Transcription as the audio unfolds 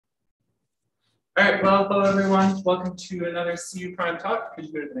All right, well, hello everyone. Welcome to another CU Prime Talk. Could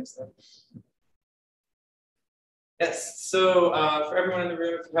you go to the next slide? Yes, so for everyone in the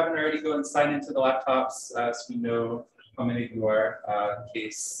room, if you haven't already, go and sign into the laptops so we know how many of you are in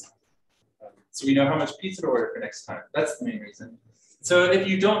case, so we know how much pizza to order for next time. That's the main reason. So if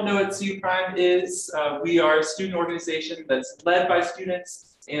you don't know what CU Prime is, we are a student organization that's led by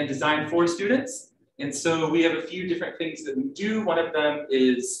students and designed for students. And so we have a few different things that we do. One of them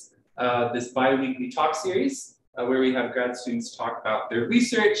is this bi-weekly talk series where we have grad students talk about their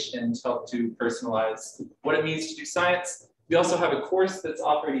research and help to personalize what it means to do science. We also have a course that's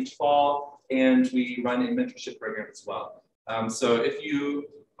offered each fall, and we run a mentorship program as well. So if you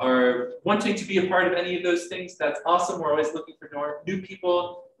are wanting to be a part of any of those things, that's awesome. We're always looking for new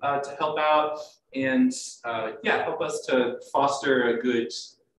people to help out and yeah, help us to foster a good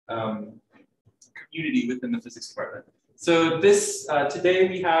community within the physics department. So today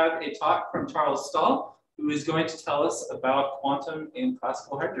we have a talk from Charles Stahl, who is going to tell us about quantum and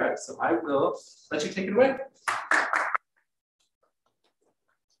classical hard drives. So I will let you take it away.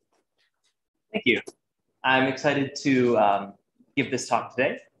 Thank you. I'm excited to give this talk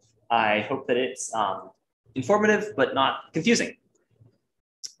today. I hope that it's informative, but not confusing.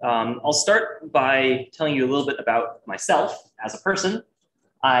 I'll start by telling you a little bit about myself as a person.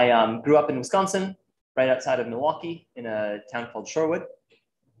 I grew up in Wisconsin, right outside of Milwaukee in a town called Shorewood.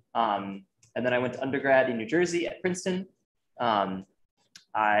 And then I went to undergrad in New Jersey at Princeton.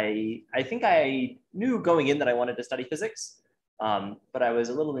 I think I knew going in that I wanted to study physics, but I was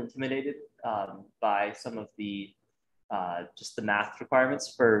a little intimidated by some of the just the math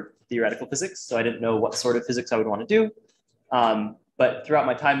requirements for theoretical physics. So I didn't know what sort of physics I would want to do. But throughout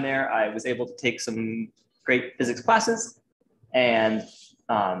my time there, I was able to take some great physics classes and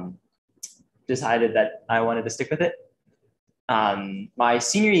decided that I wanted to stick with it. My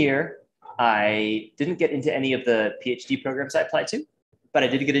senior year, I didn't get into any of the PhD programs I applied to, but I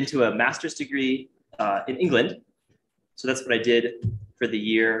did get into a master's degree in England. So that's what I did for the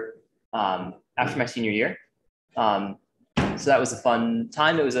year after my senior year. So that was a fun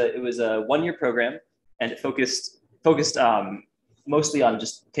time. It was a one-year program, and it focused mostly on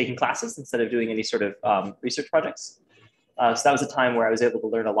just taking classes instead of doing any sort of research projects. So that was a time where I was able to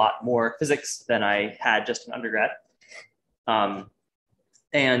learn a lot more physics than I had just in undergrad.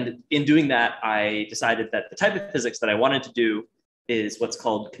 And in doing that, I decided that the type of physics that I wanted to do is what's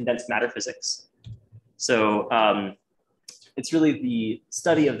called condensed matter physics. So it's really the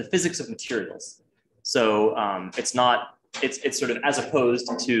study of the physics of materials. So it's sort of as opposed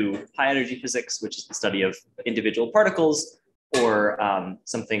to high energy physics, which is the study of individual particles or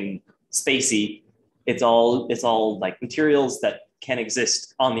something spacey. It's all like materials that can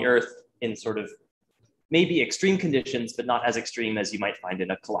exist on the Earth in sort of maybe extreme conditions, but not as extreme as you might find in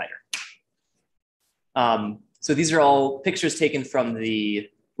a collider. So these are all pictures taken from the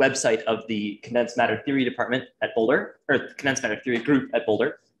website of the condensed matter theory department at Boulder, or the condensed matter theory group at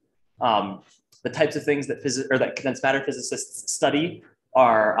Boulder. The types of things that condensed matter physicists study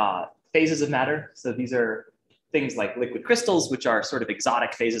are phases of matter. So these are things like liquid crystals, which are sort of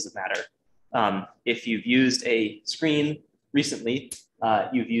exotic phases of matter. If you've used a screen recently,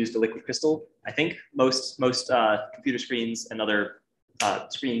 you've used a liquid crystal. I think most computer screens and other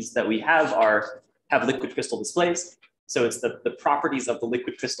screens that we have have liquid crystal displays. So it's the properties of the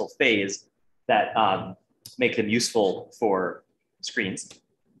liquid crystal phase that make them useful for screens.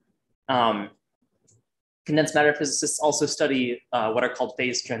 Condensed matter physicists also study what are called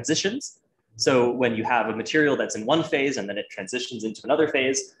phase transitions. So when you have a material that's in one phase and then it transitions into another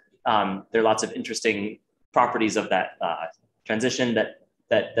phase, there are lots of interesting properties of that transition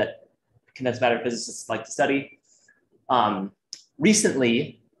that condensed matter physicists like to study.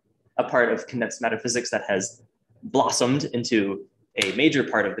 Recently, a part of condensed matter physics that has blossomed into a major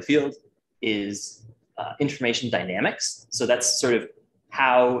part of the field is information dynamics. So that's sort of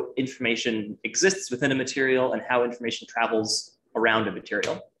how information exists within a material and how information travels around a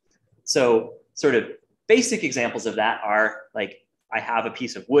material. So sort of basic examples of that are like, I have a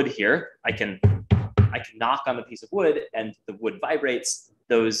piece of wood here. I can knock on the piece of wood and the wood vibrates.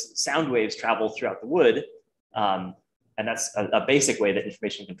 Those sound waves travel throughout the wood. And that's a basic way that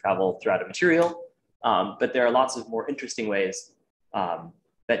information can travel throughout a material. But there are lots of more interesting ways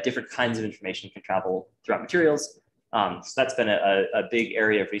that different kinds of information can travel throughout materials. So that's been a big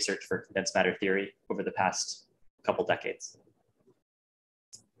area of research for condensed matter theory over the past couple decades.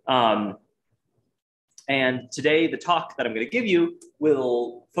 And today, the talk that I'm going to give you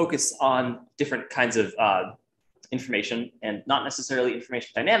will focus on different kinds of information, and not necessarily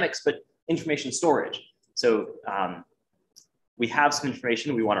information dynamics, but information storage. So we have some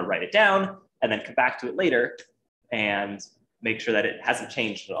information, we want to write it down, and then come back to it later and make sure that it hasn't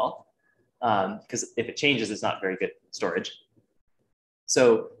changed at all. Because if it changes, it's not very good storage.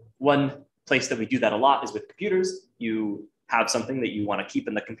 So one place that we do that a lot is with computers. You have something that you want to keep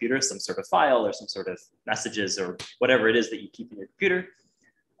in the computer, some sort of file or some sort of messages or whatever it is that you keep in your computer.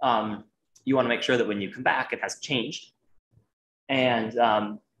 You want to make sure that when you come back, it hasn't changed. And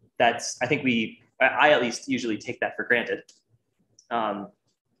that's, I think I at least usually take that for granted.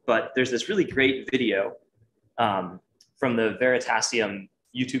 But there's this really great video from the Veritasium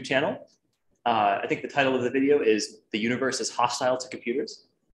YouTube channel. I think the title of the video is "The Universe is Hostile to Computers."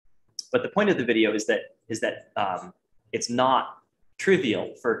 But the point of the video is that it's not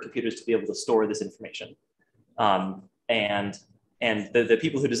trivial for computers to be able to store this information. And the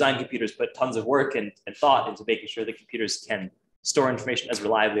people who design computers put tons of work and thought into making sure that computers can store information as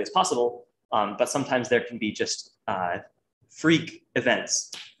reliably as possible. But sometimes there can be just freak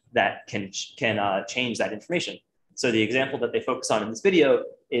events that can change that information. So the example that they focus on in this video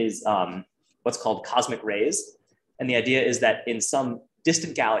is what's called cosmic rays. And the idea is that in some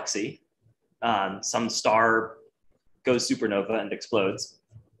distant galaxy, some star goes supernova and explodes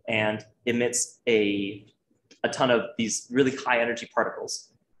and emits a ton of these really high energy particles.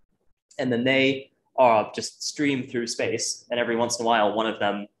 And then they just stream through space. And every once in a while, one of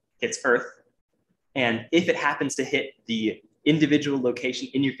them hits Earth. And if it happens to hit the individual location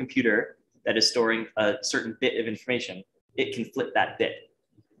in your computer that is storing a certain bit of information, it can flip that bit.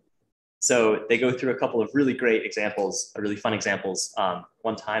 So they go through a couple of really great examples, really fun examples.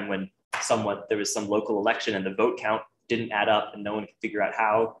 One time when there was some local election and the vote count didn't add up and no one could figure out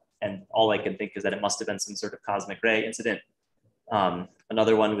how. And all I can think is that it must have been some sort of cosmic ray incident.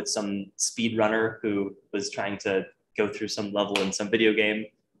 Another one with some speed runner who was trying to go through some level in some video game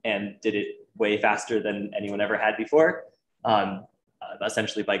and did it way faster than anyone ever had before,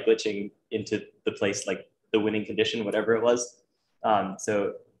 essentially by glitching into the place, like the winning condition, whatever it was.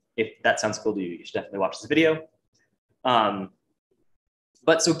 So if that sounds cool to you, you should definitely watch this video.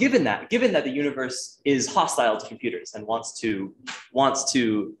 But so given that the universe is hostile to computers and wants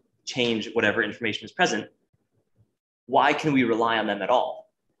to change whatever information is present, why can we rely on them at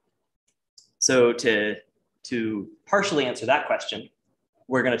all? So to partially answer that question,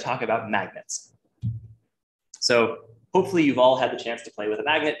 we're going to talk about magnets. So hopefully you've all had the chance to play with a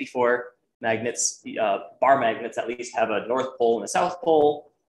magnet before. Magnets, bar magnets at least, have a north pole and a south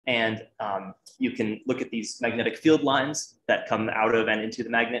pole. And you can look at these magnetic field lines that come out of and into the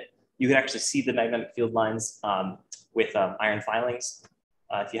magnet. You can actually see the magnetic field lines with iron filings.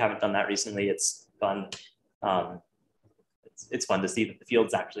 If you haven't done that recently, it's fun. It's fun to see that the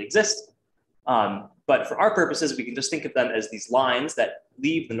fields actually exist. But for our purposes, we can just think of them as these lines that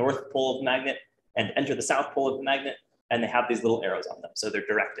leave the north pole of the magnet and enter the south pole of the magnet, and they have these little arrows on them, so they're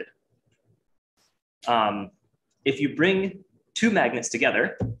directed. If you bring two magnets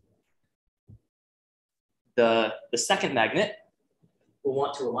together, the second magnet will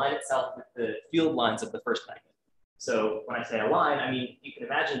want to align itself with the field lines of the first magnet. So when I say align, I mean, you can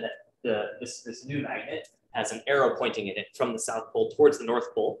imagine that this new magnet has an arrow pointing in it from the south pole towards the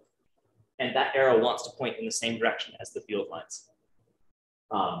north pole. And that arrow wants to point in the same direction as the field lines.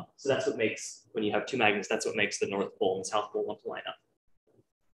 So that's what makes, when you have two magnets, that's what makes the north pole and the south pole want to line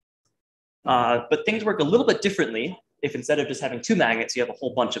up. But things work a little bit differently if instead of just having two magnets, you have a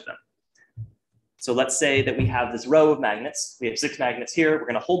whole bunch of them. So let's say that we have this row of magnets. We have 6 magnets here. We're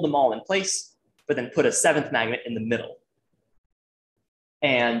going to hold them all in place, but then put a 7th magnet in the middle.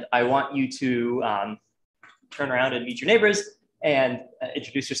 And I want you to turn around and meet your neighbors and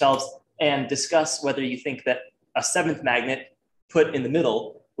introduce yourselves and discuss whether you think that a 7th magnet put in the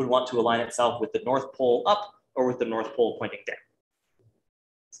middle would want to align itself with the north pole up or with the north pole pointing down.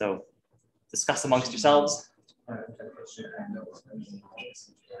 So discuss amongst yourselves.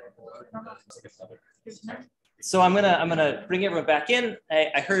 So I'm gonna bring everyone back in.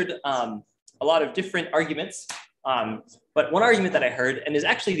 I heard a lot of different arguments, but one argument that I heard, and is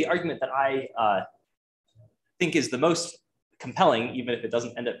actually the argument that I think is the most compelling, even if it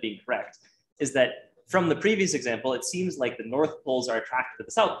doesn't end up being correct, is that from the previous example, it seems like the north poles are attracted to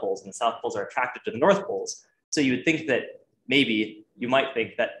the south poles and the south poles are attracted to the north poles. So you would think that maybe you might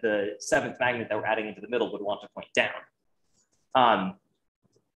think that the 7th magnet that we're adding into the middle would want to point down.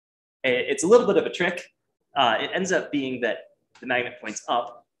 It's a little bit of a trick. It ends up being that the magnet points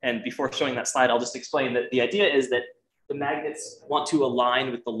up. And before showing that slide, I'll just explain that the idea is that the magnets want to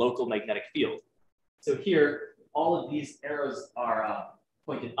align with the local magnetic field. So here, all of these arrows are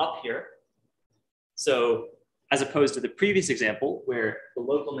pointed up here. So as opposed to the previous example where the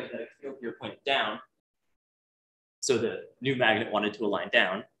local magnetic field here pointed down, so the new magnet wanted to align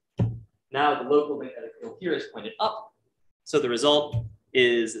down. Now the local magnetic field here is pointed up. So the result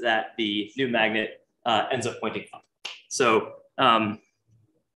is that the new magnet ends up pointing up. So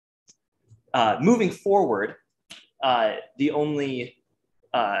moving forward, the only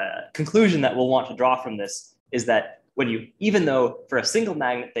conclusion that we'll want to draw from this is that when you, even though for a single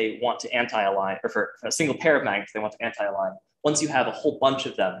magnet they want to anti-align, or for a single pair of magnets they want to anti-align, once you have a whole bunch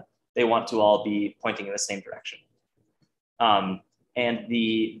of them, they want to all be pointing in the same direction. And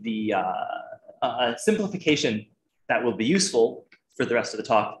the simplification that will be useful for the rest of the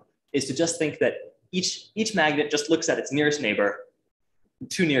talk is to just think that each magnet just looks at its nearest neighbor,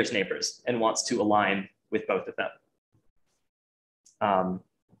 two nearest neighbors, and wants to align with both of them.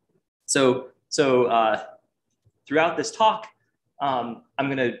 Throughout this talk, I'm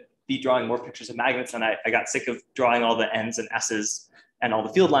going to be drawing more pictures of magnets, and I got sick of drawing all the N's and S's and all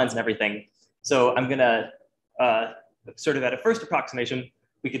the field lines and everything. So I'm going to, sort of at a first approximation,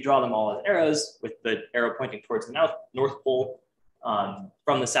 we could draw them all as arrows, with the arrow pointing towards the North Pole,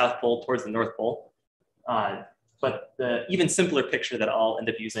 from the South Pole towards the North Pole. But the even simpler picture that I'll end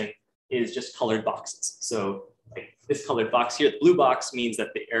up using is just colored boxes. So like this colored box here, the blue box, means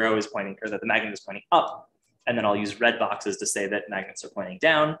that the arrow is pointing, or that the magnet is pointing up. And then I'll use red boxes to say that magnets are pointing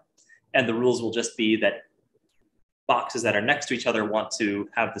down. And the rules will just be that boxes that are next to each other want to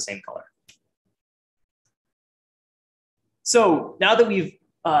have the same color. So now that we've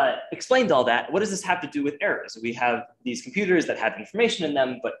explained all that, what does this have to do with errors? We have these computers that have information in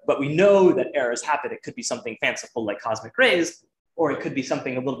them, but we know that errors happen. It could be something fanciful like cosmic rays, or it could be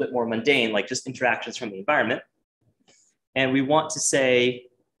something a little bit more mundane, like just interactions from the environment. And we want to say,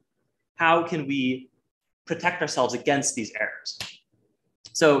 how can we protect ourselves against these errors?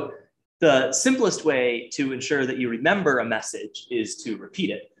 So the simplest way to ensure that you remember a message is to repeat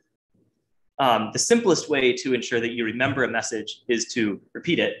it. The simplest way to ensure that you remember a message is to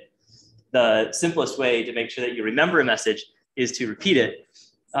repeat it. The simplest way to make sure that you remember a message is to repeat it.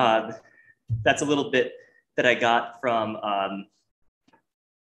 That's a little bit that I got from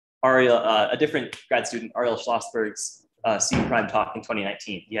Ariel, a different grad student, Ariel Schlossberg's C prime talk in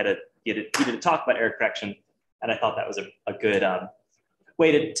 2019. He did a talk about error correction, and I thought that was a good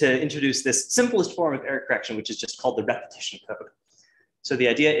way to introduce this simplest form of error correction, which is just called the repetition code. So the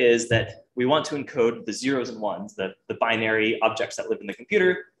idea is that we want to encode the zeros and ones, the binary objects that live in the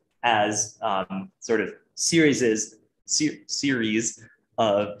computer, as sort of series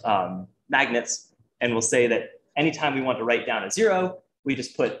of magnets. And we'll say that anytime we want to write down a 0, we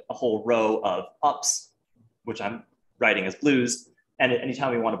just put a whole row of ups, which I'm writing as blues. And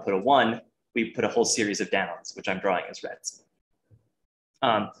anytime we want to put a 1, we put a whole series of downs, which I'm drawing as reds.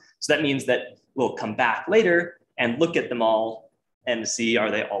 So that means that we'll come back later and look at them all and see,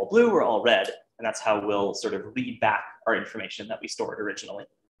 are they all blue or all red? And that's how we'll sort of read back our information that we stored originally.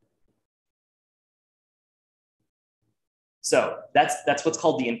 So that's what's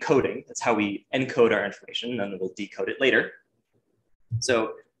called the encoding. That's how we encode our information, and then we'll decode it later.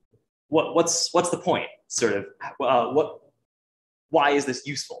 So what's the point? Sort of, why is this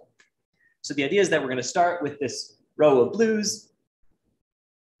useful? So the idea is that we're going to start with this row of blues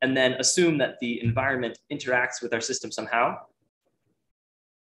and then assume that the environment interacts with our system somehow.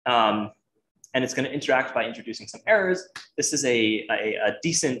 And it's going to interact by introducing some errors. This is a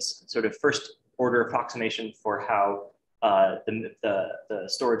decent sort of first order approximation for how the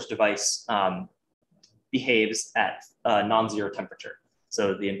storage device behaves at non-zero temperature.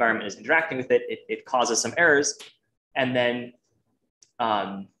 So the environment is interacting with it, it causes some errors, and then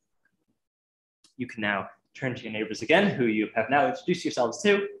you can now turn to your neighbors again, who you have now introduced yourselves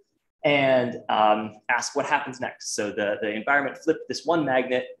to, and ask what happens next. So the environment flipped this one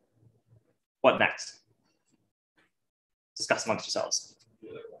magnet. What next? Discuss amongst yourselves.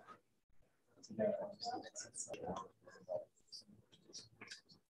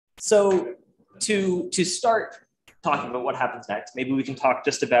 So to start talking about what happens next, maybe we can talk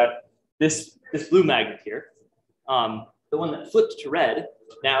just about this blue magnet here. The one that flipped to red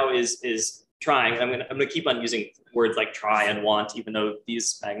now is trying, and I'm gonna keep on using words like try and want, even though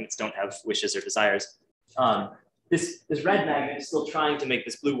these magnets don't have wishes or desires. This red magnet is still trying to make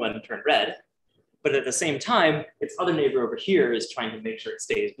this blue one turn red, but at the same time, its other neighbor over here is trying to make sure it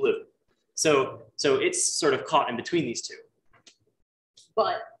stays blue. So it's sort of caught in between these two.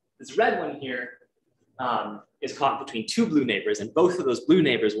 But this red one here is caught between two blue neighbors, and both of those blue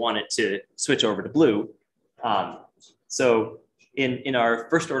neighbors want it to switch over to blue. So in our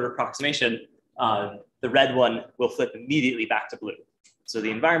first order approximation, the red one will flip immediately back to blue. So the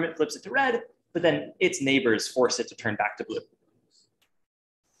environment flips it to red, but then its neighbors force it to turn back to blue.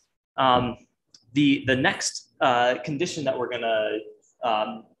 The next condition that we're gonna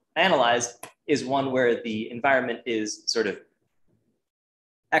analyze is one where the environment is sort of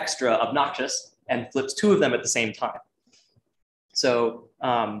extra obnoxious and flips two of them at the same time. So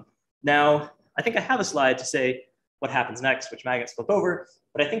now I think I have a slide to say what happens next, which magnets flip over,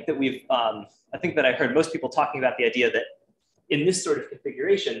 but I think that I think that I heard most people talking about the idea that in this sort of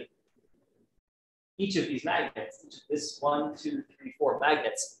configuration, each of these magnets, this 1, 2, 3, 4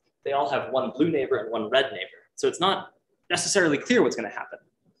 magnets, they all have one blue neighbor and one red neighbor. So it's not necessarily clear what's going to happen.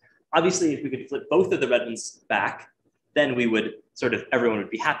 Obviously, if we could flip both of the red ones back, then we would everyone would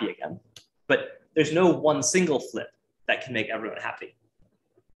be happy again. But there's no one single flip that can make everyone happy.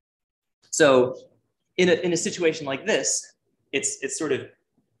 So in a situation like this, it's sort of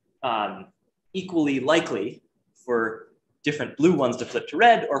equally likely for different blue ones to flip to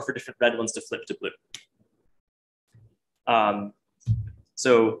red or for different red ones to flip to blue.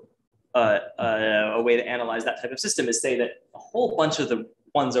 So a way to analyze that type of system is say that a whole bunch of the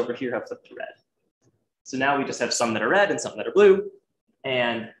ones over here have flipped to red. So now we just have some that are red and some that are blue.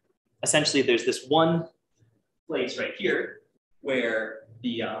 And essentially there's this one place right here where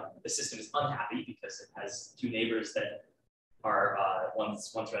the system is unhappy because it has two neighbors that are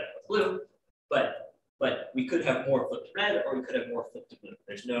one's red and one's blue. But we could have more flipped to red or we could have more flipped to blue.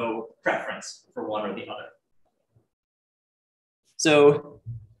 There's no preference for one or the other. So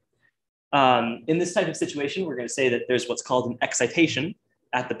in this type of situation, we're going to say that there's what's called an excitation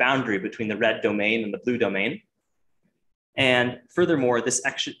at the boundary between the red domain and the blue domain. And furthermore, this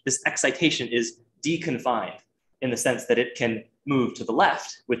excitation is deconfined in the sense that it can move to the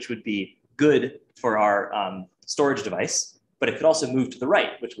left, which would be good for our storage device, but it could also move to the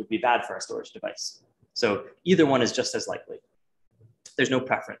right, which would be bad for our storage device. So either one is just as likely. There's no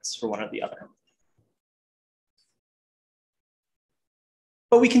preference for one or the other.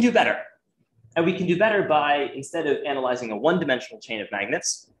 But we can do better. And we can do better by, instead of analyzing a one-dimensional chain of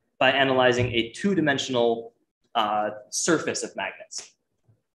magnets, by analyzing a two-dimensional surface of magnets.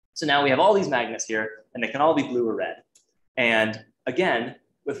 So now we have all these magnets here, and they can all be blue or red. And again,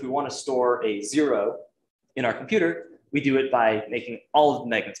 if we want to store a 0 in our computer, we do it by making all of the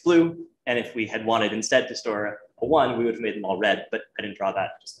magnets blue. And if we had wanted instead to store a 1, we would have made them all red, but I didn't draw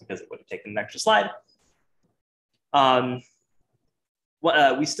that just because it would have taken an extra slide.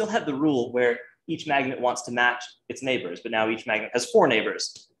 We still have the rule where each magnet wants to match its neighbors, but now each magnet has 4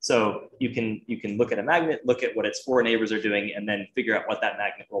 neighbors. So you can look at a magnet, look at what its 4 neighbors are doing, and then figure out what that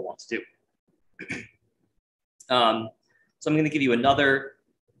magnet will want to do. So I'm going to give you another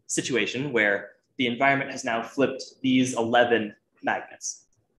situation where the environment has now flipped these 11 magnets.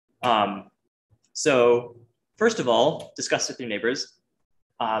 So first of all, discuss with your neighbors,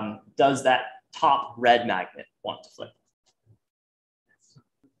 does that top red magnet want to flip?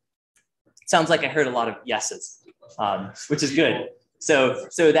 Sounds like I heard a lot of yeses, which is good. So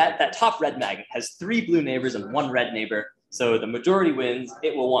that top red magnet has 3 blue neighbors and 1 red neighbor. So the majority wins,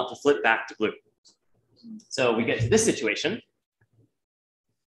 it will want to flip back to blue. So we get to this situation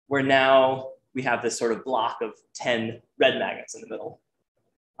where now we have this sort of block of 10 red magnets in the middle.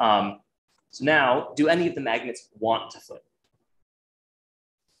 So now, do any of the magnets want to flip?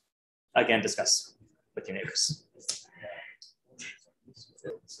 Again, discuss with your neighbors.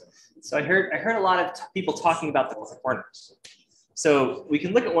 So I heard a lot of people talking about the corners. So we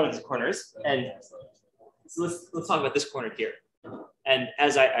can look at one of the corners, and so let's talk about this corner here. And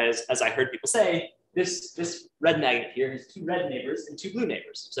as I heard people say, this red magnet here has 2 red neighbors and 2 blue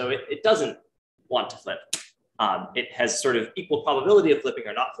neighbors. So it doesn't want to flip. It has sort of equal probability of flipping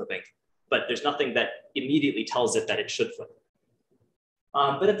or not flipping, but there's nothing that immediately tells it that it should flip.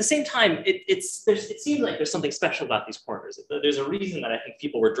 But at the same time, it seems like there's something special about these corners. There's a reason that I think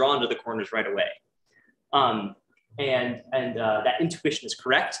people were drawn to the corners right away. And that intuition is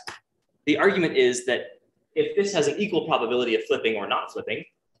correct. The argument is that if this has an equal probability of flipping or not flipping,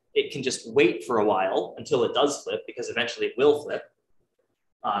 it can just wait for a while until it does flip, because eventually it will flip.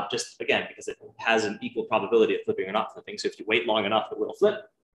 Just again, because it has an equal probability of flipping or not flipping. So if you wait long enough, it will flip.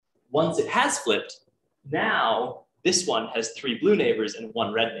 Once it has flipped, now this one has 3 blue neighbors and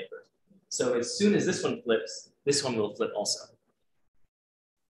 1 red neighbor. So as soon as this one flips, this one will flip also.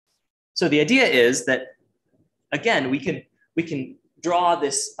 So the idea is that, again, we can draw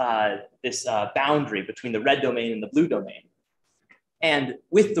this boundary between the red domain and the blue domain. And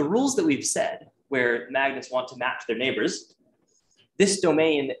with the rules that we've said, where magnets want to match their neighbors, this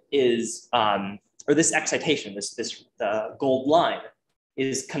domain is, or this excitation, this gold line,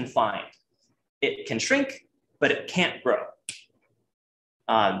 is confined. It can shrink, but it can't grow.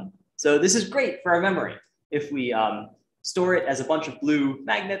 So this is great for our memory. If we store it as a bunch of blue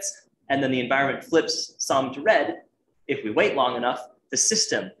magnets, and then the environment flips some to red, if we wait long enough, the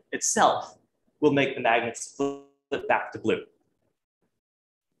system itself will make the magnets flip back to blue.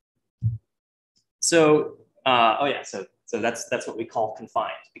 So, oh yeah, so that's what we call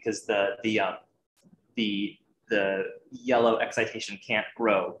confined, because the yellow excitation can't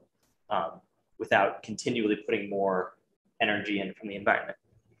grow without continually putting more energy in from the environment.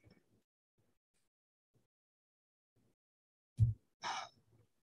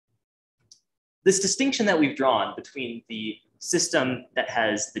 This distinction that we've drawn between the system that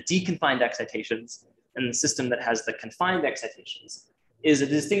has the deconfined excitations and the system that has the confined excitations is a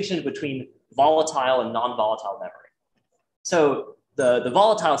distinction between volatile and non-volatile memory. So the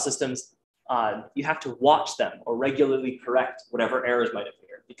volatile systems, you have to watch them or regularly correct whatever errors might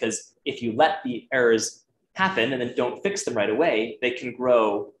appear, because if you let the errors happen and then don't fix them right away, they can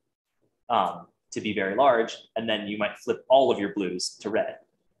grow to be very large, and then you might flip all of your blues to red,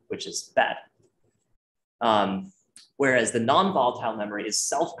 which is bad. Whereas the non-volatile memory is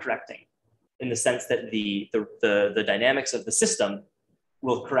self-correcting in the sense that the dynamics of the system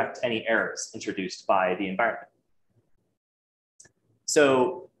will correct any errors introduced by the environment.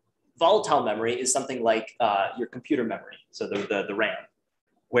 So volatile memory is something like your computer memory, so the RAM,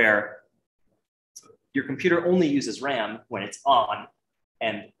 where your computer only uses RAM when it's on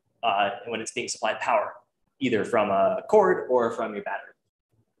and when it's being supplied power, either from a cord or from your battery.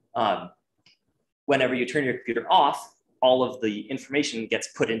 Whenever you turn your computer off, all of the information gets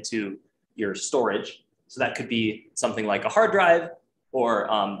put into your storage. So that could be something like a hard drive, or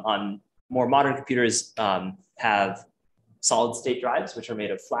on more modern computers have solid state drives, which are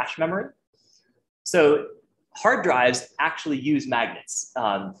made of flash memory. So hard drives actually use magnets.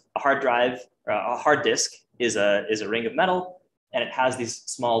 A hard drive, a hard disk is a ring of metal, and it has these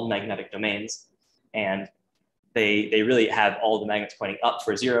small magnetic domains, and they really have all the magnets pointing up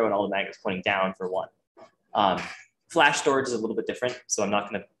for 0 and all the magnets pointing down for 1. Flash storage is a little bit different, so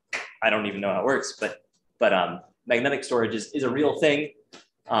I don't even know how it works, but magnetic storage is a real thing,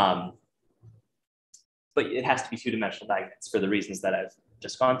 but it has to be 2-dimensional magnets for the reasons that I've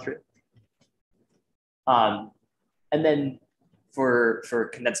just gone through. And then for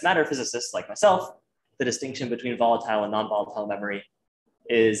condensed matter physicists like myself, the distinction between volatile and non-volatile memory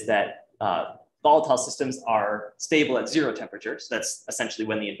is that volatile systems are stable at 0 temperature. So that's essentially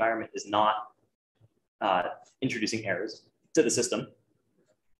when the environment is not introducing errors to the system.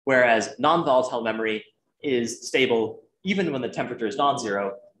 Whereas non-volatile memory is stable even when the temperature is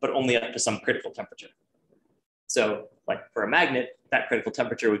non-zero, but only up to some critical temperature. So like for a magnet, that critical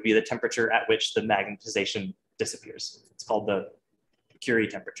temperature would be the temperature at which the magnetization disappears. It's called the Curie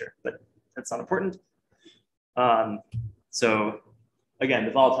temperature, but that's not important. So again,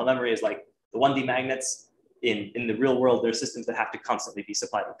 the volatile memory is like the 1D magnets. In the real world, there are systems that have to constantly be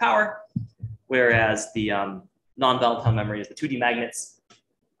supplied with power, whereas the non-volatile memory is the 2D magnets.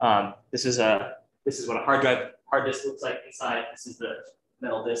 This is what a hard disk looks like inside. This is the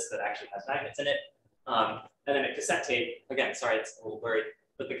metal disk that actually has magnets in it. And then a cassette tape, again, sorry, it's a little blurry,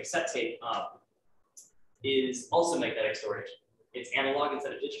 but the cassette tape is also magnetic storage. It's analog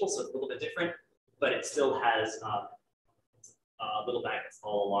instead of digital, so it's a little bit different, but it still has little magnets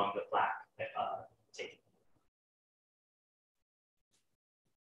all along the black tape.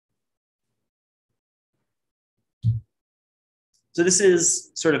 So this is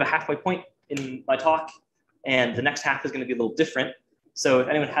sort of a halfway point in my talk, and the next half is going to be a little different. So if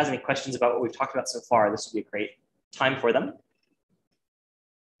anyone has any questions about what we've talked about so far, this would be a great time for them.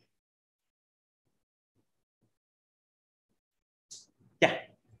 Yeah.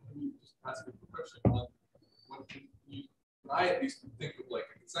 Can you just ask a question? When I at least think of like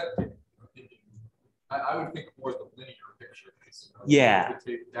a cassette tape, I would think more of the linear picture. Yeah. The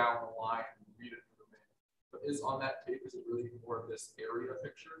tape down the line and read it from the man. But is on that tape, is it really more of this area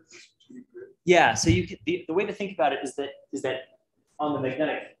picture? Yeah. So you could, the way to think about it is that on the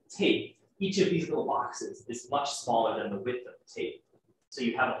magnetic tape, each of these little boxes is much smaller than the width of the tape. So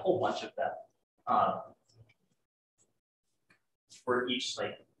you have a whole bunch of them for each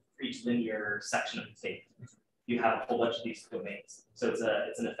linear section of the tape. You have a whole bunch of these domains. So it's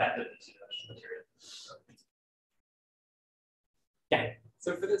an effective 2-dimensional material. Yeah.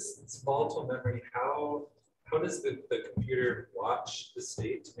 So for this volatile memory, how does the computer watch the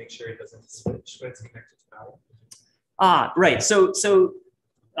state to make sure it doesn't switch when it's connected to power? Right. So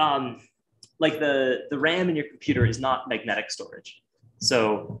like the RAM in your computer is not magnetic storage.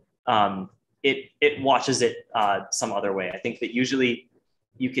 So it watches it some other way. I think that usually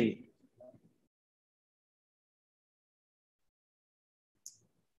you can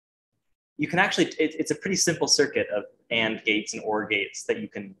actually, it's a pretty simple circuit of AND gates and OR gates that you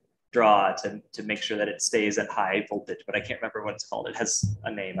can draw to make sure that it stays at high voltage, but I can't remember what it's called. It has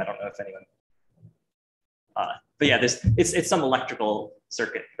a name. I don't know if anyone. But yeah, it's some electrical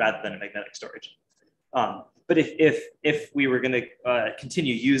circuit rather than a magnetic storage. But if we were going to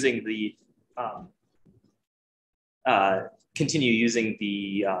continue using the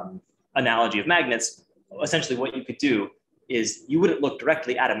analogy of magnets, essentially what you could do is you wouldn't look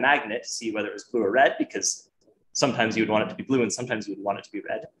directly at a magnet to see whether it was blue or red, because sometimes you would want it to be blue and sometimes you would want it to be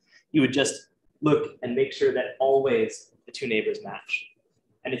red. You would just look and make sure that always the two neighbors match.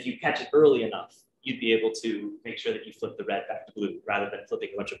 And if you catch it early enough, you'd be able to make sure that you flip the red back to blue rather than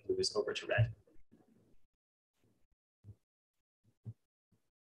flipping a bunch of blues over to red.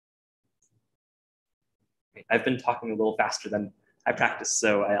 I've been talking a little faster than I practiced,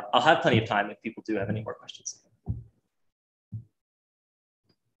 so I'll have plenty of time if people do have any more questions.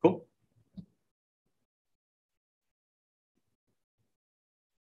 Cool.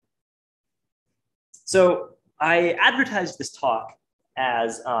 So I advertised this talk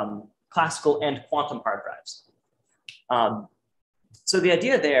as classical and quantum hard drives. So the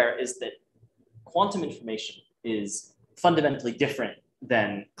idea there is that quantum information is fundamentally different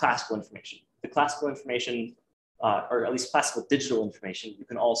than classical information. The classical information, or at least classical digital information, you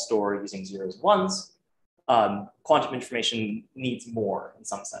can all store using zeros and ones. Quantum information needs more in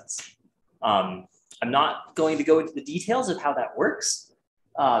some sense. I'm not going to go into the details of how that works.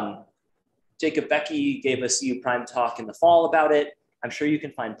 Jacob Becky gave a CU Prime talk in the fall about it. I'm sure you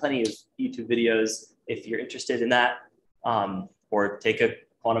can find plenty of YouTube videos if you're interested in that, or take a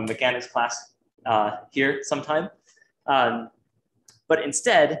quantum mechanics class here sometime. But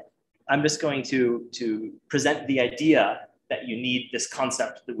instead, I'm just going to present the idea that you need this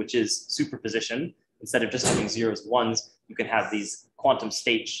concept, which is superposition. Instead of just having zeros and ones, you can have these quantum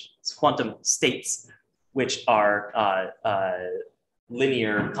states, which are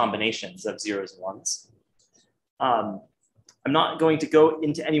linear combinations of zeros and ones. I'm not going to go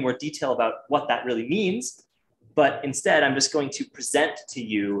into any more detail about what that really means, but instead I'm just going to present to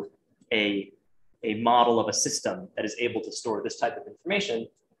you a model of a system that is able to store this type of information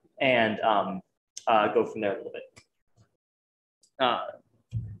and go from there a little bit.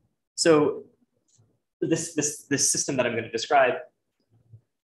 So this system that I'm going to describe,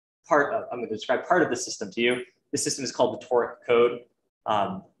 I'm going to describe part of the system to you. This system is called the toric code.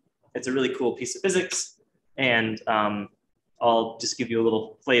 It's a really cool piece of physics, and I'll just give you a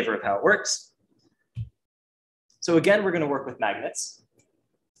little flavor of how it works. So again, we're going to work with magnets.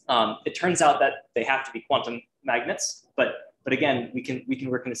 It turns out that they have to be quantum magnets, but again, we can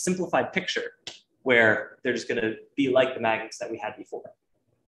work in a simplified picture where they're just going to be like the magnets that we had before.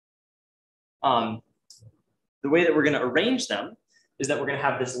 The way that we're going to arrange them is that we're going to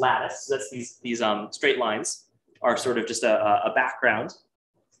have this lattice. So that's these straight lines are sort of just a background.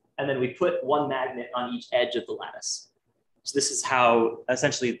 And then we put one magnet on each edge of the lattice. So this is how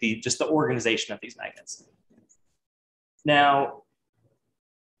essentially just the organization of these magnets. Now,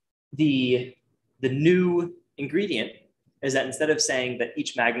 the new ingredient is that instead of saying that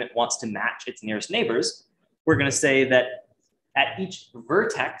each magnet wants to match its nearest neighbors, we're going to say that at each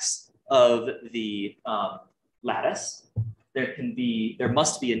vertex of the lattice, there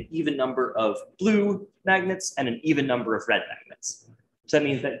must be an even number of blue magnets and an even number of red magnets. So that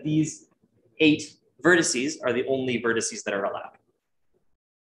means that these 8 vertices are the only vertices that are allowed.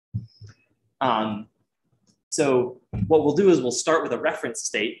 So what we'll do is we'll start with a reference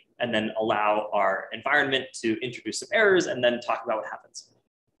state and then allow our environment to introduce some errors and then talk about what happens.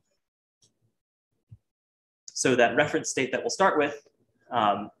 So that reference state that we'll start with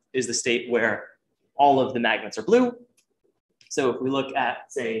is the state where all of the magnets are blue. So if we look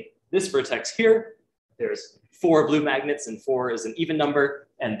at, say, this vertex here, there's 4 blue magnets and 4 is an even number,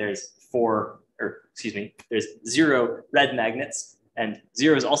 and there's 0 red magnets, and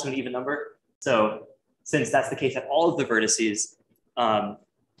 0 is also an even number. So since that's the case at all of the vertices,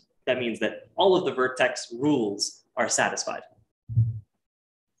 that means that all of the vertex rules are satisfied.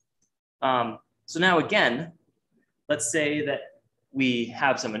 So now again, let's say that we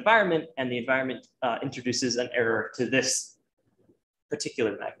have some environment and the environment introduces an error to this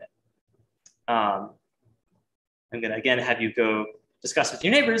particular magnet. I'm gonna again have you go discuss with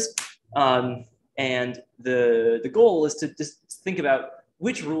your neighbors. And the goal is to just think about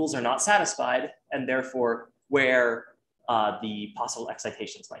which rules are not satisfied and therefore where the possible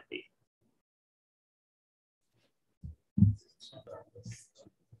excitations might be.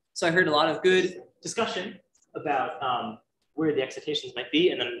 So I heard a lot of good discussion about where the excitations might be,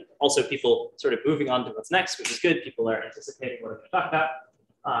 and then also people sort of moving on to what's next, which is good. People are anticipating what I'm going to talk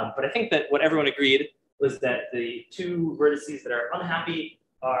about. But I think that what everyone agreed was that the 2 vertices that are unhappy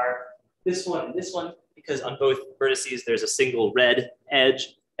are this one and this one, because on both vertices, there's a single red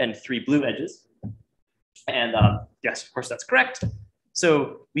edge and 3 blue edges. And yes, of course, that's correct.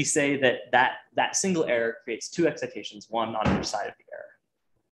 So we say that single error creates 2 excitations, one on each side of the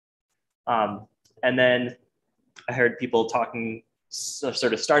error. And then I heard people talking,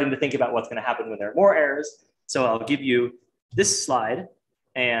 sort of starting to think about what's going to happen when there are more errors. So I'll give you this slide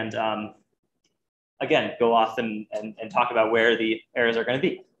and again, go off and talk about where the errors are going to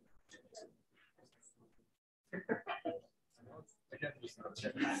be.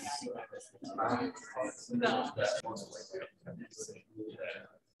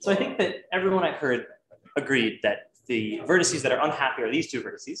 So I think that everyone I've heard agreed that the vertices that are unhappy are these 2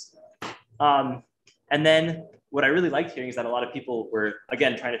 vertices. And then what I really liked hearing is that a lot of people were,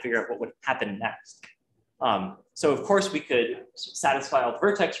 again, trying to figure out what would happen next. So of course we could satisfy all the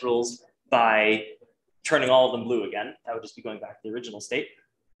vertex rules by turning all of them blue again. That would just be going back to the original state.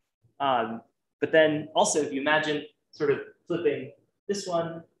 But then also if you imagine sort of flipping this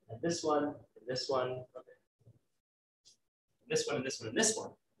one and this one and this one, this one and this one and this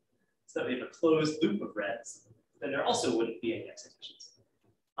one, so that we have a closed loop of reds, then there also wouldn't be any excitations.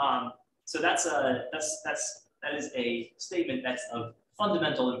 So that is a statement that's of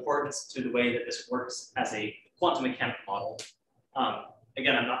fundamental importance to the way that this works as a quantum mechanical model.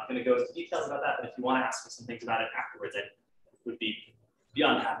 Again, I'm not going to go into details about that, but if you want to ask me some things about it afterwards, I would be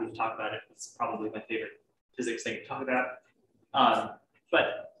beyond happy to talk about it. It's probably my favorite physics thing to talk about.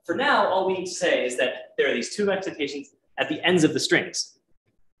 But for now, all we need to say is that there are these 2 excitations at the ends of the strings.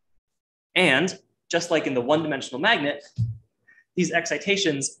 And just like in the one-dimensional magnet, these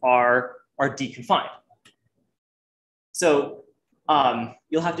excitations are deconfined. So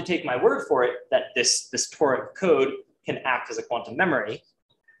you'll have to take my word for it that this toric code can act as a quantum memory,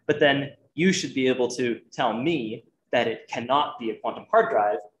 but then you should be able to tell me that it cannot be a quantum hard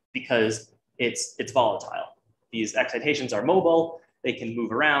drive because it's volatile. These excitations are mobile, they can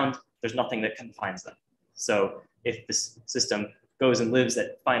move around, there's nothing that confines them. So if this system goes and lives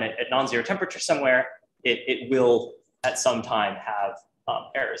at non-zero temperature somewhere, it will at some time have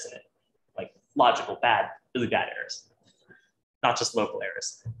errors in it, like logical really bad errors, not just local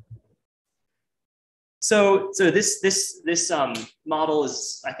errors. So this model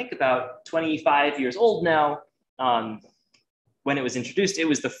is, I think, about 25 years old now. When it was introduced, it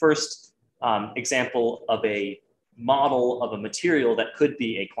was the first example of a model of a material that could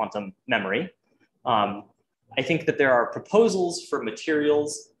be a quantum memory. I think that there are proposals for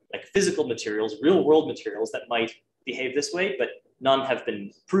materials, like physical materials, real world materials that might behave this way, but none have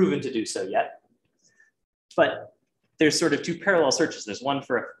been proven to do so yet. But there's sort of 2 parallel searches. There's one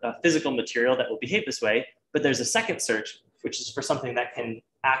for a physical material that will behave this way, but there's a second search, which is for something that can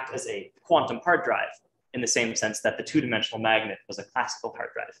act as a quantum hard drive in the same sense that the 2-dimensional magnet was a classical hard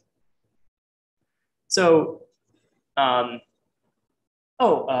drive. So, let's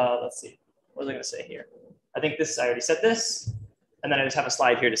see, what was I gonna say here? I think I already said this, and then I just have a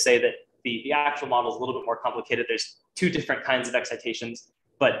slide here to say that the actual model is a little bit more complicated. There's 2 different kinds of excitations,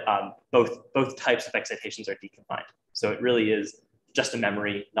 but both types of excitations are deconfined. So it really is just a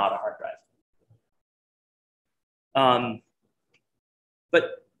memory, not a hard drive.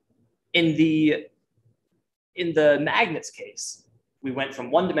 But in the magnet's case, we went from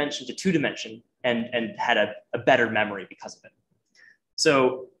 1 dimension to 2 dimension and had a better memory because of it.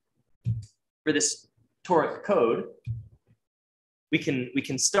 So for this toric code, we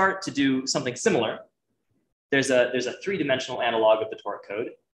can start to do something similar. There's a 3-dimensional analog of the toric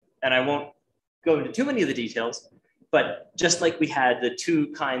code, and I won't go into too many of the details, but just like we had the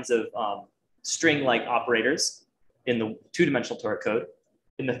 2 kinds of string-like operators in the 2-dimensional toric code,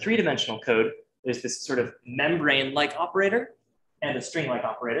 in the 3-dimensional code, there's this sort of membrane-like operator and a string-like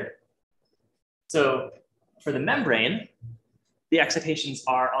operator. So for the membrane, the excitations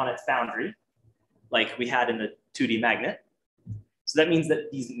are on its boundary, like we had in the 2D magnet. So that means that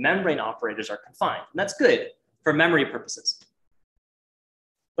these membrane operators are confined, and that's good for memory purposes.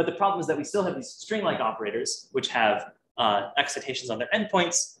 But the problem is that we still have these string-like operators, which have excitations on their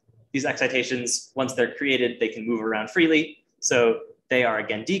endpoints. These excitations, once they're created, they can move around freely. So they are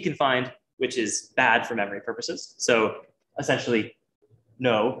again deconfined, which is bad for memory purposes. So essentially,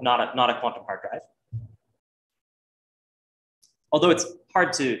 no, not a quantum hard drive. Although it's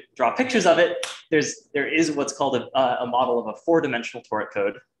hard to draw pictures of it, there is what's called a model of a 4-dimensional toric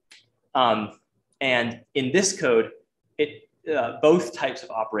code. And in this code, both types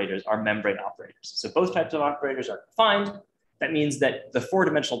of operators are membrane operators. So both types of operators are confined. That means that the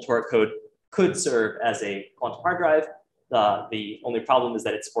 4-dimensional toric code could serve as a quantum hard drive. The only problem is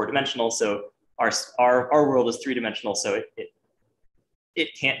that it's 4-dimensional. So our world is 3-dimensional. So it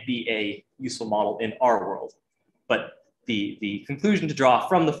can't be a useful model in our world. But the conclusion to draw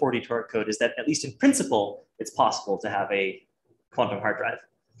from the 4D toric code is that at least in principle, it's possible to have a quantum hard drive.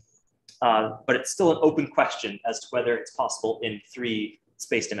 But it's still an open question as to whether it's possible in 3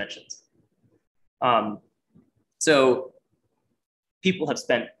 space dimensions. So people have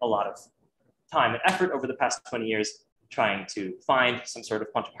spent a lot of time and effort over the past 20 years trying to find some sort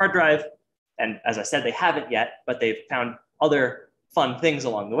of quantum hard drive. And as I said, they haven't yet, but they've found other fun things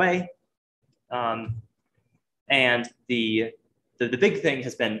along the way. And the big thing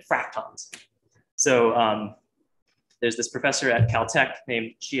has been fractons. So there's this professor at Caltech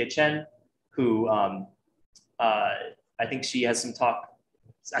named Xie Chen, who I think she has some talk,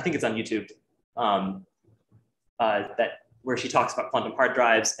 I think it's on YouTube, where she talks about quantum hard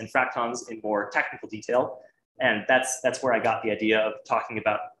drives and fractons in more technical detail. And that's where I got the idea of talking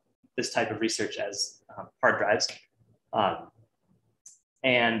about this type of research as hard drives.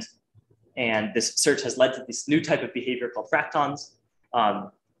 And this search has led to this new type of behavior called fractons.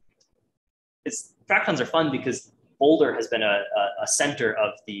 Fractons are fun because Boulder has been a center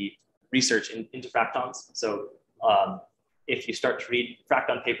of the research into fractons. So if you start to read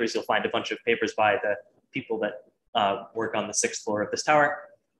fracton papers, you'll find a bunch of papers by the people that work on the 6th floor of this tower.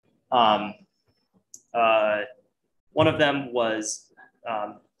 One of them was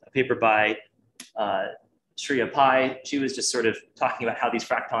a paper by Shreya Pai. She was just sort of talking about how these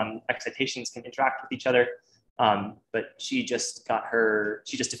fracton excitations can interact with each other. But she just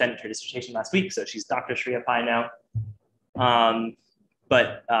defended her dissertation last week, so she's Dr. Shreya Pai now.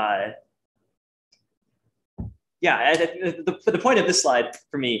 Yeah, the point of this slide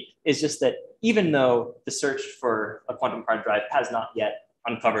for me is just that even though the search for a quantum hard drive has not yet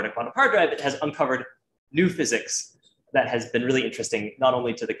uncovered a quantum hard drive, it has uncovered new physics that has been really interesting, not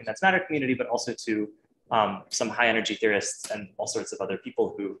only to the condensed matter community, but also to some high energy theorists and all sorts of other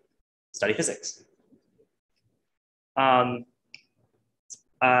people who study physics.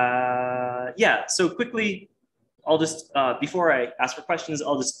 Yeah, so quickly, I'll just, before I ask for questions,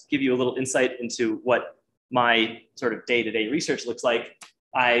 I'll just give you a little insight into what my sort of day-to-day research looks like.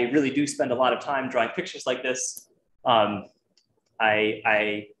 I really do spend a lot of time drawing pictures like this. I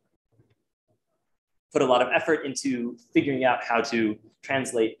put a lot of effort into figuring out how to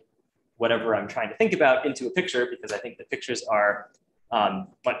translate whatever I'm trying to think about into a picture, because I think that pictures are a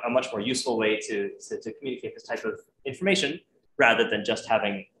much more useful way to communicate this type of information rather than just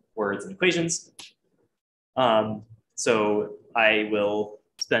having words and equations. So I will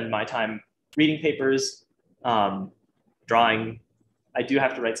spend my time reading papers, drawing. I do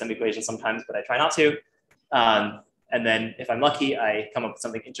have to write some equations sometimes, but I try not to. And then if I'm lucky, I come up with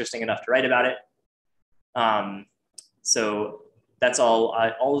something interesting enough to write about it. So that's all.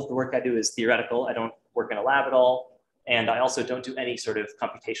 All of the work I do is theoretical. I don't work in a lab at all. And I also don't do any sort of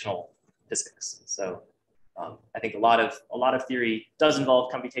computational physics. So I think a lot of theory does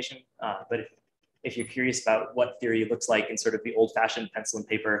involve computation, but if you're curious about what theory looks like in sort of the old-fashioned pencil and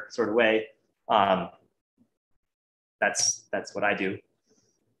paper sort of way, that's what I do.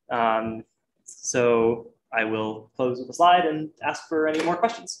 So I will close with a slide and ask for any more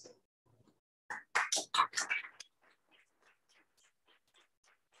questions.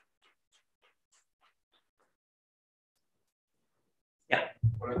 Yeah.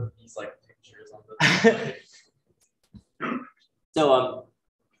 What are these like pictures on the So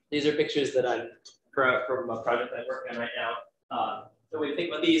these are pictures that I'm from a project I'm working on right now. The way to think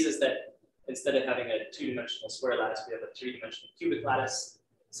about these is that instead of having a 2-dimensional square lattice, we have a 3-dimensional cubic lattice.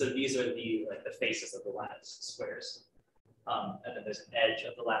 So these are the faces of the lattice squares. And then there's an edge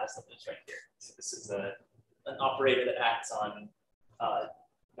of the lattice that lives right here. So this is an operator that acts on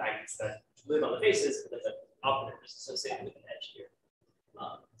magnets that live on the faces, but the operator is associated with an edge here.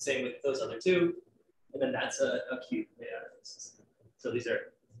 Same with those other two. And then that's a cube made out of this. So these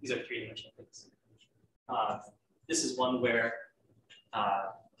are 3-dimensional things. This is one where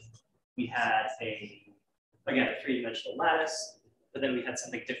we had a 3-dimensional lattice, but then we had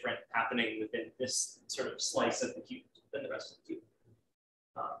something different happening within this sort of slice of the cube than the rest of the cube.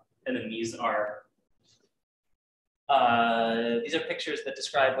 And then these are pictures that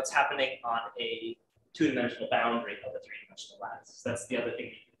describe what's happening on a 2-dimensional boundary of a 3-dimensional lattice. So that's the other thing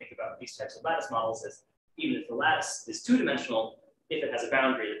you can think about these types of lattice models is even if the lattice is 2-dimensional, if it has a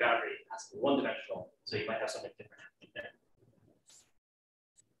boundary, the boundary has to be 1-dimensional. So you might have something different happening there.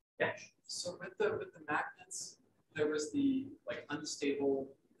 Yeah. So with the magnets, there was the unstable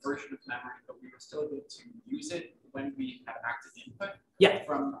version of memory, but we were still able to use it when we had active input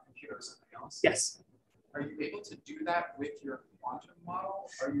from a computer or something else. Yes. Are you able to do that with your quantum model?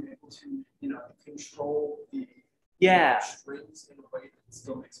 Are you able to, control the strings in a way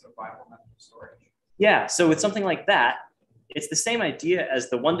still makes it a viable method of storage. Yeah, so with something like that, it's the same idea as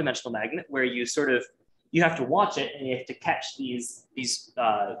the one-dimensional magnet, where you you have to watch it and you have to catch these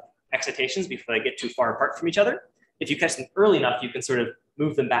excitations before they get too far apart from each other. If you catch them early enough, you can sort of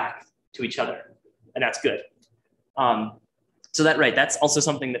move them back to each other, and that's good. So that's also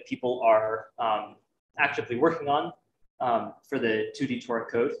something that people are actively working on for the 2D toric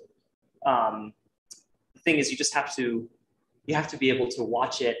code. The thing is, you have to be able to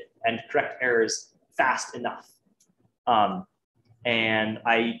watch it and correct errors fast enough. And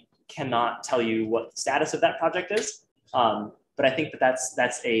I cannot tell you what the status of that project is, but I think that's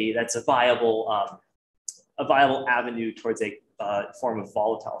a viable avenue towards a form of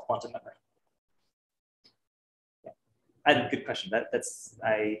volatile quantum memory. Yeah. Good question.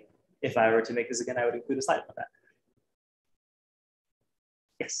 If I were to make this again, I would include a slide on that.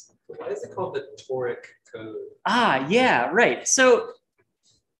 Yes. Why is it called the toric code? Ah, yeah, right. So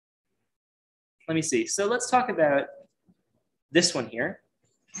let me see. So let's talk about this one here.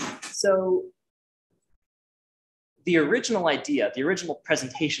 So the original idea, the original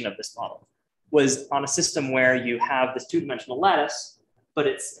presentation of this model was on a system where you have this two-dimensional lattice, but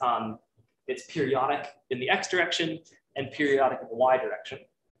it's periodic in the x direction and periodic in the y direction.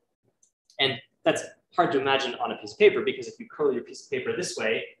 And that's hard to imagine on a piece of paper, because if you curl your piece of paper this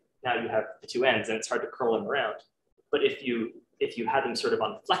way, now you have the two ends and it's hard to curl them around. But if you had them sort of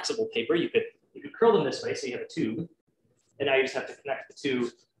on flexible paper, you could curl them this way, so you have a tube, and now you just have to connect the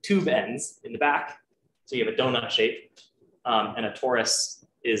two tube ends in the back, so you have a donut shape, and a torus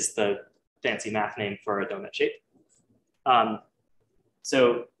is the fancy math name for a donut shape.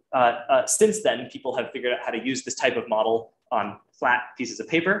 Since then, people have figured out how to use this type of model on flat pieces of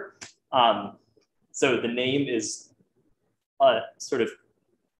paper. So the name is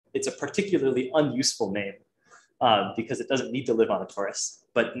it's a particularly unuseful name because it doesn't need to live on a torus,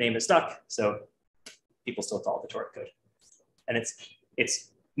 but the name is stuck, so people still call it the toric code. And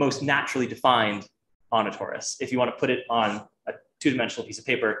it's most naturally defined on a torus. If you want to put it on a two-dimensional piece of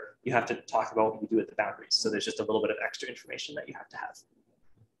paper, you have to talk about what you do at the boundaries. So there's just a little bit of extra information that you have to have.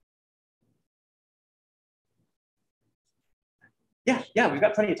 Yeah, we've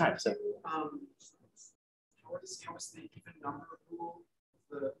got plenty of time. So, how is the even number rule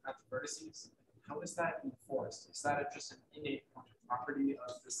at the vertices? How is that enforced? Is that just an innate property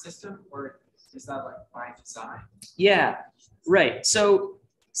of the system, or is that like by design? Yeah, right. So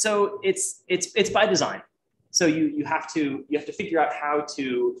it's by design. So you have to figure out how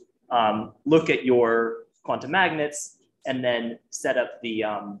to look at your quantum magnets and then set up the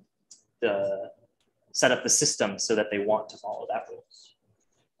system so that they want to follow that rule.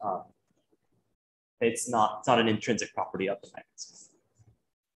 It's not an intrinsic property of the magnets.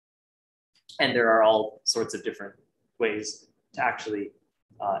 And there are all sorts of different ways to actually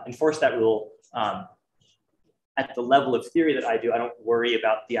enforce that rule. At the level of theory that I do, I don't worry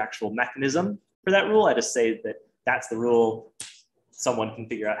about the actual mechanism for that rule. I just say that that's the rule. Someone can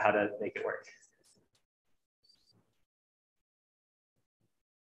figure out how to make it work.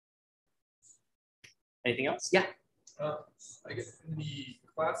 Anything else? Yeah. I guess in the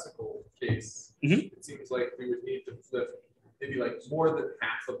classical case, Mm-hmm. it seems like we would need to flip maybe like more than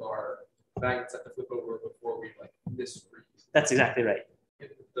half of our magnets have to flip over before we like misread. That's exactly right. In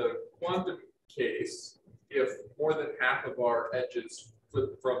the quantum case, if more than half of our edges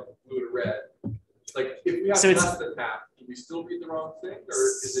flip from blue to red, like if we have less than half, do we still read the wrong thing, or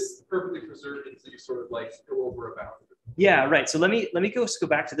is it perfectly preserved until you sort of like go over a boundary? Yeah, right. So let me go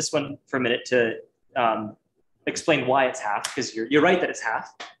back to this one for a minute to explain why it's half, because you're right that it's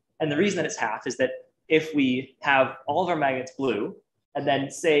half. And the reason that it's half is that if we have all of our magnets blue, and then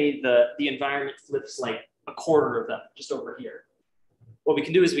say the environment flips like a quarter of them just over here, what we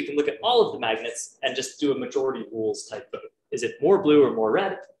can do is we can look at all of the magnets and just do a majority rules type vote. Is it more blue or more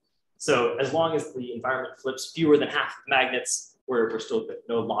red? So as long as the environment flips fewer than half of the magnets, we're still good.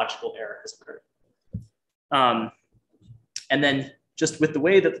 No logical error has occurred. And then just with the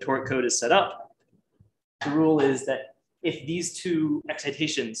way that the toric code is set up, the rule is that if these two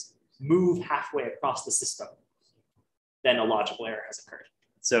excitations move halfway across the system, then a logical error has occurred.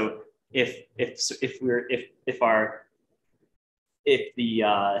 So if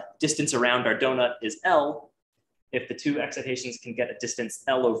the distance around our donut is L, if the two excitations can get a distance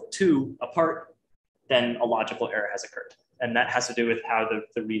L of 2 apart, then a logical error has occurred. And that has to do with how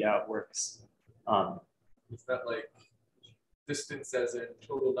the readout works. Is that like distance as in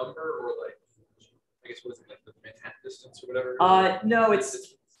total number, or like, I guess what is it, like the Manhattan distance or whatever? No,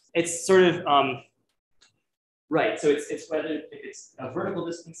 it's sort of right. So it's whether if it's a vertical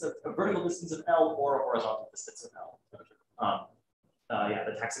distance of L or a horizontal distance of L. yeah,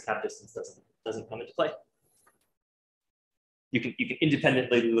 the taxicab distance doesn't come into play. You can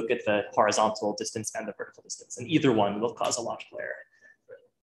independently look at the horizontal distance and the vertical distance, and either one will cause a logical error.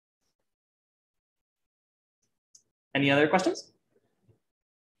 Any other questions?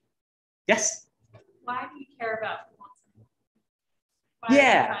 Yes? Why do you care about quantum? Why Yeah.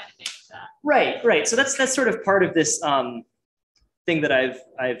 are you trying to make that? Right. So that's sort of part of this thing that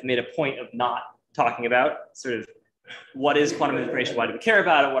I've made a point of not talking about. Sort of what is quantum information? Why do we care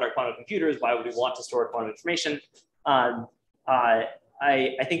about it? What are quantum computers? Why would we want to store quantum information? I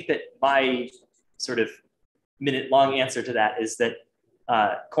think that my sort of minute-long answer to that is that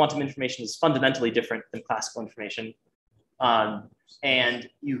quantum information is fundamentally different than classical information, and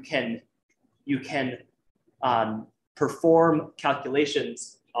you can perform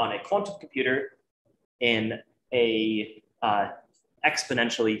calculations on a quantum computer in a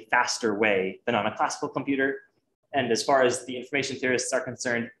exponentially faster way than on a classical computer. And as far as the information theorists are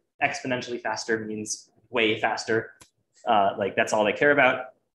concerned, exponentially faster means way faster. Like that's all they care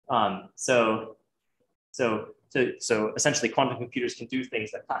about. So essentially quantum computers can do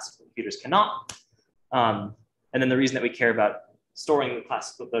things that classical computers cannot. And then the reason that we care about storing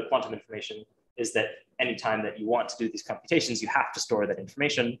the quantum information is that anytime that you want to do these computations, you have to store that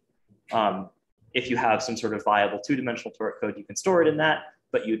information. If you have some sort of viable two-dimensional toric code, you can store it in that,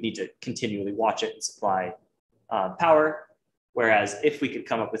 but you'd need to continually watch it and supply power. Whereas if we could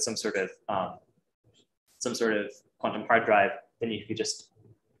come up with some sort of quantum hard drive, then you could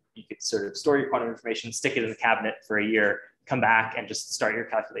sort of store your quantum information, stick it in the cabinet for a year, come back and just start your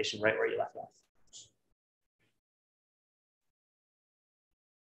calculation right where you left off.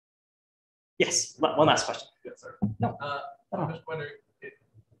 Yes, one last question. Yes, sir. No. I'm just wondering,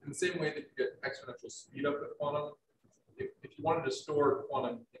 in the same way that you get exponential speed up with quantum, if you wanted to store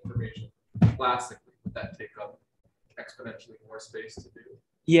quantum information classically, would that take up exponentially more space to do?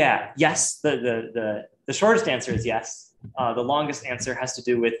 Yeah, yes. The shortest answer is yes. The longest answer has to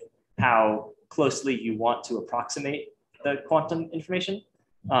do with how closely you want to approximate the quantum information.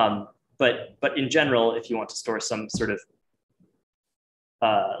 But in general, if you want to store some sort of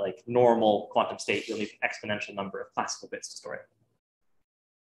like normal quantum state, you'll need an exponential number of classical bits to store it.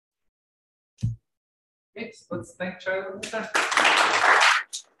 Okay, so let's thank Charlie one more time.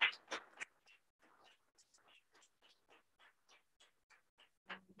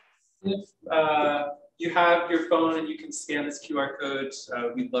 If you have your phone and you can scan this QR code,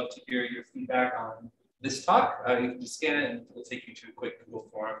 we'd love to hear your feedback on this talk. You can just scan it and we'll take you to a quick Google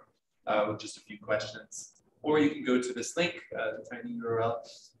form with just a few questions. Or you can go to this link, the tiny URL.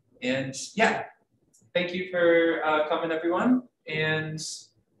 And yeah, thank you for coming, everyone. And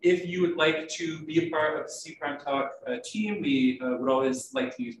if you would like to be a part of the C Prime Talk team, we would always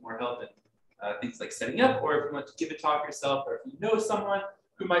like to use more help in things like setting up, or if you want to give a talk yourself, or if you know someone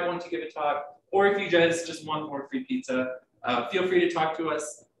who might want to give a talk, or if you guys just want more free pizza, feel free to talk to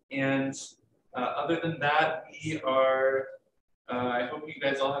us. And other than that, we are, I hope you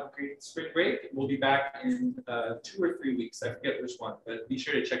guys all have a great spring break. We'll be back in 2 or 3 weeks. I forget which one, but be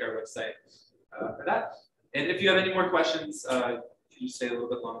sure to check our website for that. And if you have any more questions, can you stay a little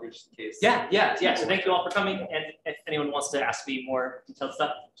bit longer just in case? Yeah. So thank you all for coming. And if anyone wants to ask me more detailed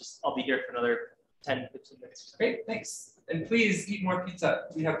stuff, I'll be here for another 10, 15 minutes. Great, thanks. And please eat more pizza.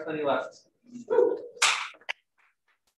 We have plenty left. Woo.